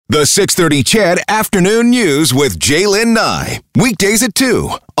The 6:30 CHED Afternoon News with Jaylen Nye. Weekdays at 2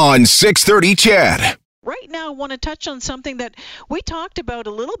 on 6:30 CHED. Right now, I want to touch on something that we talked about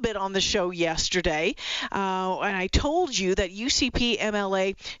a little bit on the show yesterday. And I told you that UCP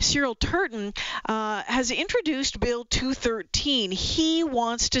MLA Cyril Turton has introduced Bill 213. He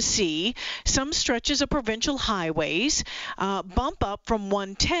wants to see some stretches of provincial highways bump up from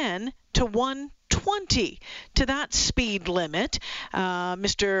 110 to 120 to that speed limit.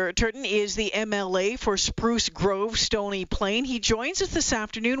 Mr. Turton is the MLA for Spruce Grove, Stony Plain. He joins us this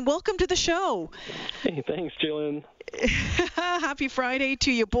afternoon. Welcome to the show. Hey, thanks, Jillian. Happy Friday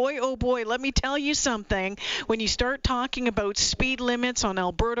to you. Boy, oh boy, let me tell you something. When you start talking about speed limits on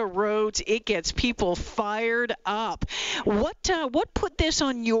Alberta roads, it gets people fired up. What put this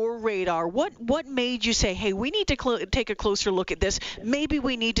on your radar? What made you say, hey, we need to take a closer look at this. Maybe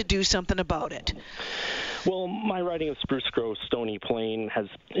we need to do something about it? Well, my riding of Spruce Grove, Stony Plain has,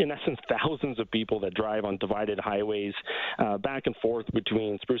 in essence, thousands of people that drive on divided highways back and forth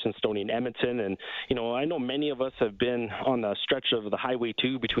between Spruce and Stony and Edmonton. And, you know, I know many of us have been on the stretch of the Highway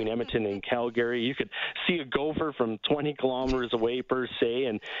 2 between Edmonton and Calgary. You could see a gopher from 20 kilometers away, per se.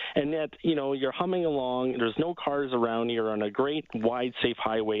 And yet, you know, you're humming along. There's no cars around. You're on a great, wide, safe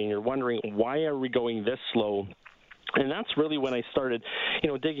highway, and you're wondering, why are we going this slow? And that's really when I started, you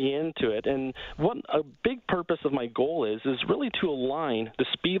know, digging into it. And what a big purpose of my goal is really to align the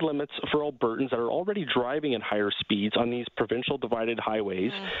speed limits for Albertans that are already driving at higher speeds on these provincial divided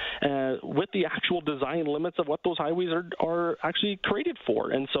highways with the actual design limits of what those highways are actually created for.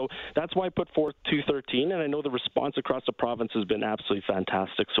 And so that's why I put forth 213, and I know the response across the province has been absolutely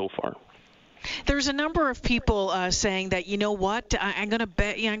fantastic so far. There's a number of people saying that, you know what, I'm going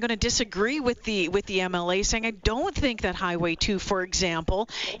to disagree with the MLA, saying I don't think that Highway 2, for example,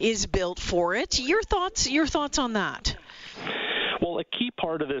 is built for it. Your thoughts on that? Well, a key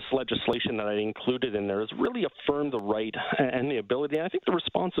part of this legislation that I included in there is really affirm the right and the ability, and I think the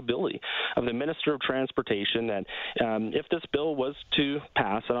responsibility of the Minister of Transportation that if this bill was to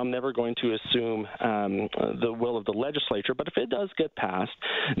pass, and I'm never going to assume the will of the legislature, but if it does get passed,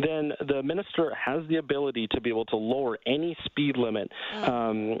 then the minister has the ability to be able to lower any speed limit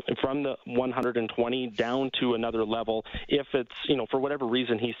from the 120 down to another level if it's, you know, for whatever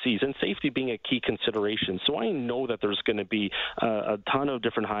reason he sees, and safety being a key consideration. So I know that there's going to be a ton of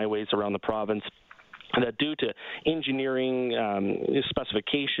different highways around the province that due to engineering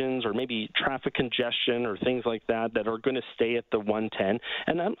specifications or maybe traffic congestion or things like that are going to stay at the 110,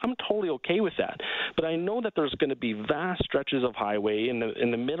 and I'm totally okay with that. But I know that there's going to be vast stretches of highway in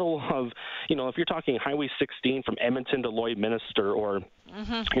the middle of, you know, if you're talking Highway 16 from Edmonton to Lloydminster, or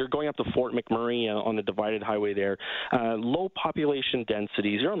you're going up to Fort McMurray on the divided highway there, low population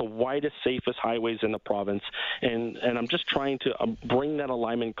densities. You're on the widest, safest highways in the province, and I'm just trying to bring that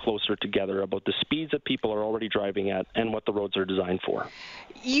alignment closer together about the speeds that people are already driving at and what the roads are designed for.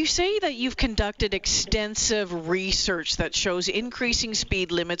 You say that you've conducted extensive research that shows increasing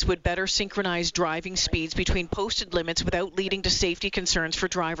speed limits would better synchronize driving speeds between posted limits without leading to safety concerns for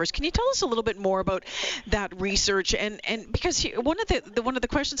drivers. Can you tell us a little bit more about that research? And because one of the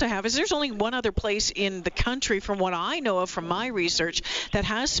questions I have is there's only one other place in the country, from what I know of from my research, that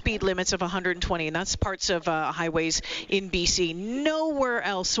has speed limits of 120, and that's parts of highways in BC. Nowhere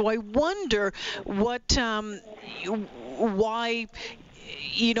else. So I wonder why,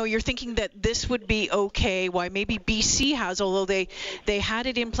 you know, you're thinking that this would be okay, why maybe BC has, although they had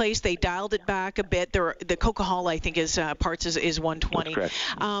it in place, they dialed it back a bit. The Coquihalla, I think, is 120.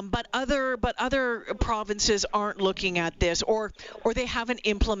 But other provinces aren't looking at this, or they haven't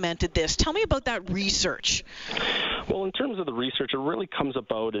implemented this. Tell me about that research. Well, in terms of the research, it really comes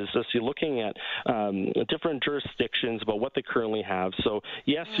about is this: you're looking at different jurisdictions about what they currently have. So,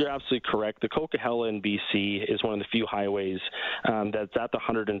 yes, you're absolutely correct. The Coquihalla in BC is one of the few highways that's at the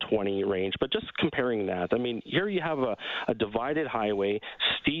 120 range. But just comparing that, I mean, here you have a divided highway,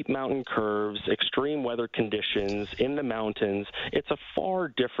 steep mountain curves, extreme weather conditions in the mountains. It's a far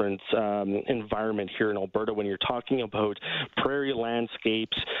different environment here in Alberta when you're talking about prairie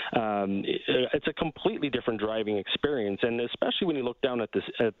landscapes. It's a completely different driving experience, and especially when you look down at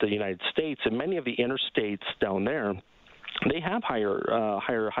the United States and many of the interstates down there, they have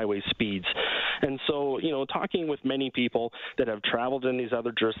higher highway speeds. And so, you know, talking with many people that have traveled in these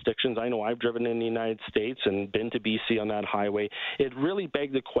other jurisdictions, I know I've driven in the United States and been to BC on that highway, it really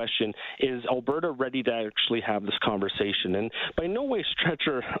begged the question, is Alberta ready to actually have this conversation? And by no way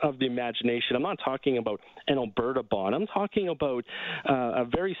stretcher of the imagination, I'm not talking about an Alberta bond. I'm talking about a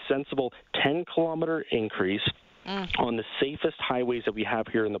very sensible 10-kilometer increase on the safest highways that we have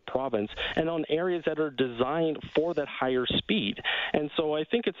here in the province and on areas that are designed for that higher speed. And so I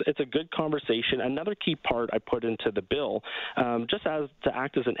think it's a good conversation. Another key part I put into the bill, just as to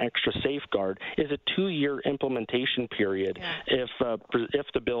act as an extra safeguard, is a 2-year implementation period if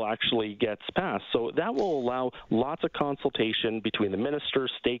the bill actually gets passed. So that will allow lots of consultation between the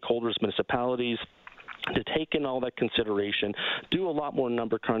ministers, stakeholders, municipalities, to take in all that consideration, do a lot more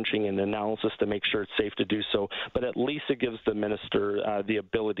number crunching and analysis to make sure it's safe to do so, but at least it gives the minister the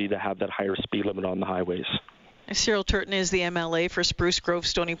ability to have that higher speed limit on the highways. Cyril Turton is the MLA for Spruce Grove,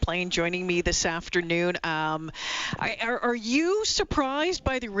 Stony Plain, joining me this afternoon. Are you surprised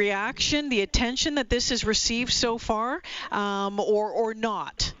by the reaction, the attention that this has received so far, or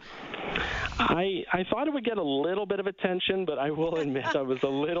not? I thought it would get a little bit of attention, but I will admit I was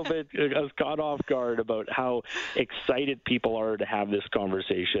caught off guard about how excited people are to have this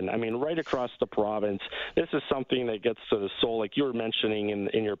conversation. I mean, right across the province, this is something that gets to the soul, like you were mentioning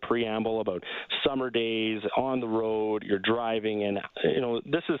in your preamble about summer days, on the road, you're driving, and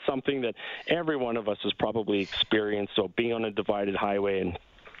this is something that every one of us has probably experienced, so being on a divided highway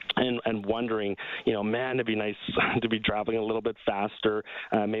and wondering, man, it'd be nice to be traveling a little bit faster,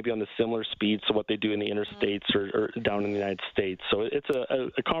 maybe on the similar speeds to what they do in the interstates or down in the United States. So it's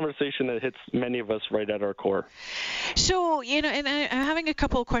a conversation that hits many of us right at our core. So, and I'm having a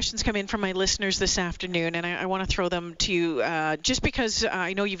couple of questions come in from my listeners this afternoon, and I want to throw them to you just because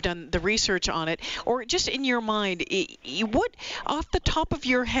I know you've done the research on it, or just in your mind, what, off the top of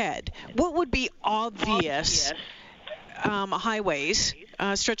your head, what would be obvious highways,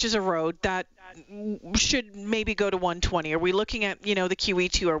 stretches of road that should maybe go to 120? Are we looking at, the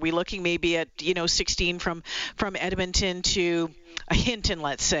QE2? Are we looking maybe at, 16 from Edmonton to Hinton,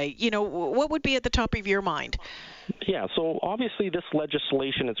 let's say? What would be at the top of your mind? Yeah, so obviously this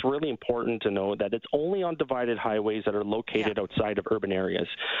legislation, it's really important to know that it's only on divided highways that are located outside of urban areas.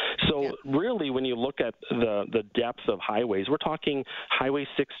 So really, when you look at the depth of highways, we're talking Highway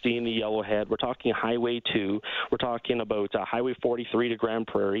 16, the Yellowhead, we're talking Highway 2, we're talking about Highway 43 to Grand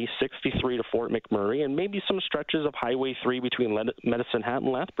Prairie, 63 to Fort McMurray, and maybe some stretches of Highway 3 between Medicine Hat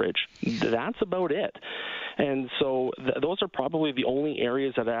and Lethbridge. That's about it. And so those are probably the only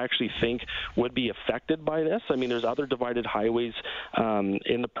areas that I actually think would be affected by this. I mean, there's other divided highways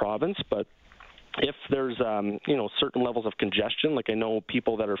in the province, but if there's certain levels of congestion, like I know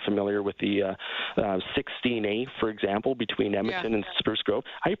people that are familiar with the 16A, for example, between Edmonton and Spruce Grove,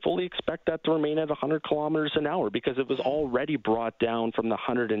 I fully expect that to remain at 100 kilometers an hour because it was already brought down from the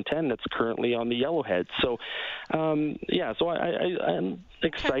 110 that's currently on the Yellowhead. So, so I'm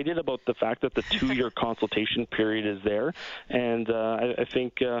excited about the fact that the 2-year consultation period is there, and I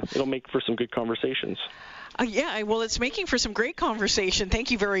think it'll make for some good conversations. Well, it's making for some great conversation. Thank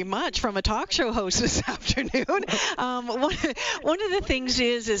you very much from a talk show host this afternoon. One of the things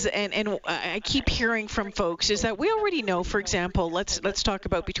is and I keep hearing from folks is that we already know, for example, let's talk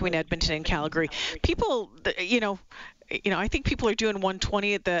about between Edmonton and Calgary. People, I think people are doing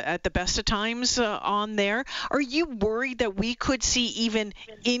 120 at the best of times on there. Are you worried that we could see even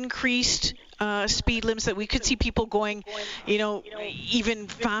increased speed limits, that we could see people going, even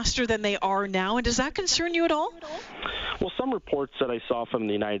faster than they are now? And does that concern you at all? Well, some reports that I saw from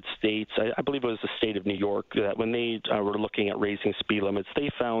the United States, I believe it was the state of New York, that when they were looking at raising speed limits, they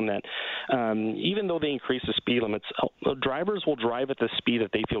found that even though they increase the speed limits, drivers will drive at the speed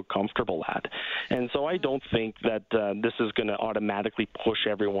that they feel comfortable at. And so I don't think that this is going to automatically push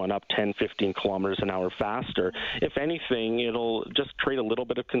everyone up 10, 15 kilometers an hour faster. If anything, it'll just create a little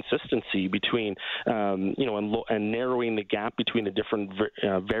bit of consistency between, and narrowing the gap between the different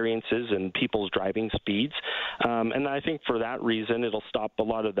variances and people's driving speeds. And I think for that reason, it'll stop a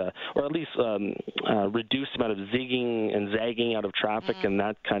lot of or at least reduce the amount of zigging and zagging out of traffic and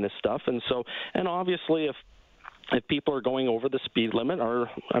that kind of stuff. And so, and obviously, if people are going over the speed limit,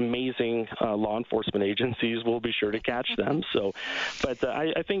 our amazing law enforcement agencies will be sure to catch them. So, but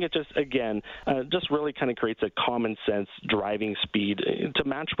I think it just, again, just really kind of creates a common sense driving speed to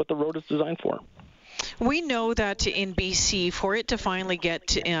match what the road is designed for. We know that in BC, for it to finally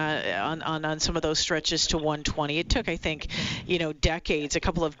get on some of those stretches to 120, it took, I think, decades, a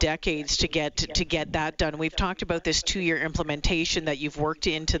couple of decades to get that done. We've talked about this 2-year implementation that you've worked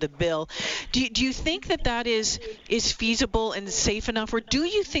into the bill. Do you think that is feasible and safe enough, or do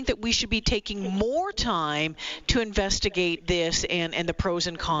you think that we should be taking more time to investigate this and the pros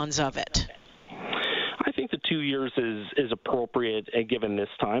and cons of it? I think the 2 years is appropriate given this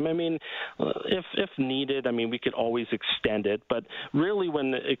time. I mean, if needed, I mean, we could always extend it. But really,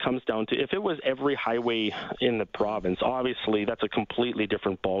 when it comes down to, if it was every highway in the province, obviously that's a completely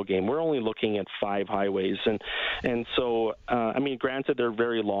different ballgame. We're only looking at 5 highways, and so I mean, granted they're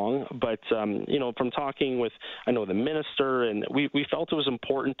very long, but from talking with, I know, the minister, and we felt it was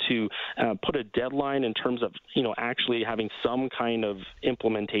important to put a deadline in terms of actually having some kind of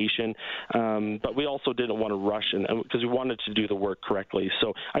implementation, but we also didn't want to rush, because we wanted to do the work correctly.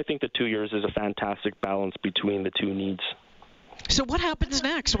 So I think the 2 years is a fantastic balance between the two needs. So what happens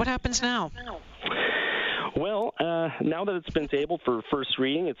next? What happens now? Well, now that it's been tabled for first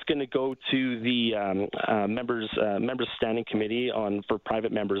reading, it's going to go to the members standing committee for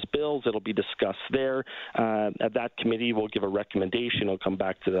private members' bills. It'll be discussed there. At that committee, we'll give a recommendation. It'll come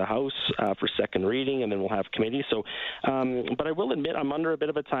back to the House for second reading, and then we'll have committee. So, but I will admit I'm under a bit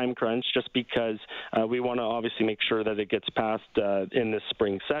of a time crunch, just because we want to obviously make sure that it gets passed in this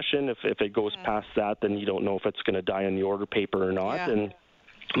spring session. If it goes past that, then you don't know if it's going to die on the order paper or not. Yeah.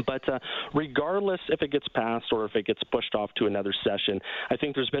 But regardless if it gets passed or if it gets pushed off to another session, I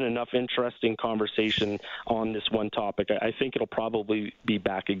think there's been enough interesting conversation on this one topic. I think it'll probably be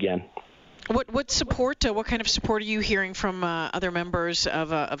back again. What support? What kind of support are you hearing from other members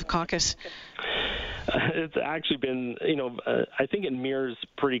of caucus? It's actually been, I think it mirrors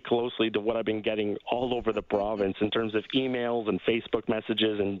pretty closely to what I've been getting all over the province in terms of emails and Facebook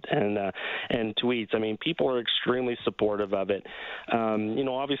messages and tweets. I mean, people are extremely supportive of it.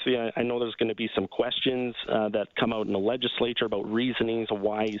 Obviously, I know there's going to be some questions that come out in the legislature about reasonings of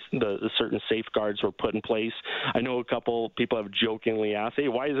why the certain safeguards were put in place. I know a couple people have jokingly asked, "Hey,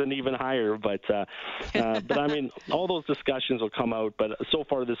 why isn't it even higher?" But I mean, all those discussions will come out. But so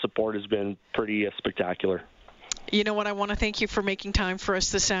far, the support has been pretty spectacular. You know what? I want to thank you for making time for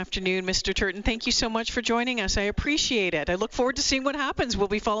us this afternoon, Mr. Turton. Thank you so much for joining us. I appreciate it. I look forward to seeing what happens. We'll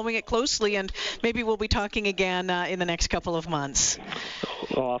be following it closely, and maybe we'll be talking again in the next couple of months.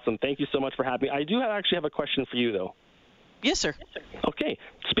 Awesome. Thank you so much for having me. I do actually have a question for you, though. Yes, sir. Okay.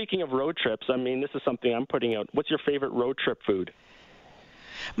 Speaking of road trips, I mean, this is something I'm putting out. What's your favorite road trip food?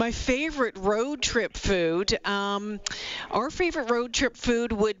 My favorite road trip food, our favorite road trip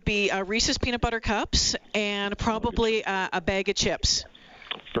food would be Reese's Peanut Butter Cups and probably a bag of chips.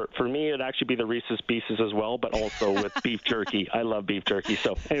 For me, it'd actually be the Reese's Pieces as well, but also with beef jerky. I love beef jerky.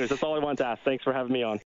 So anyways, that's all I wanted to ask. Thanks for having me on.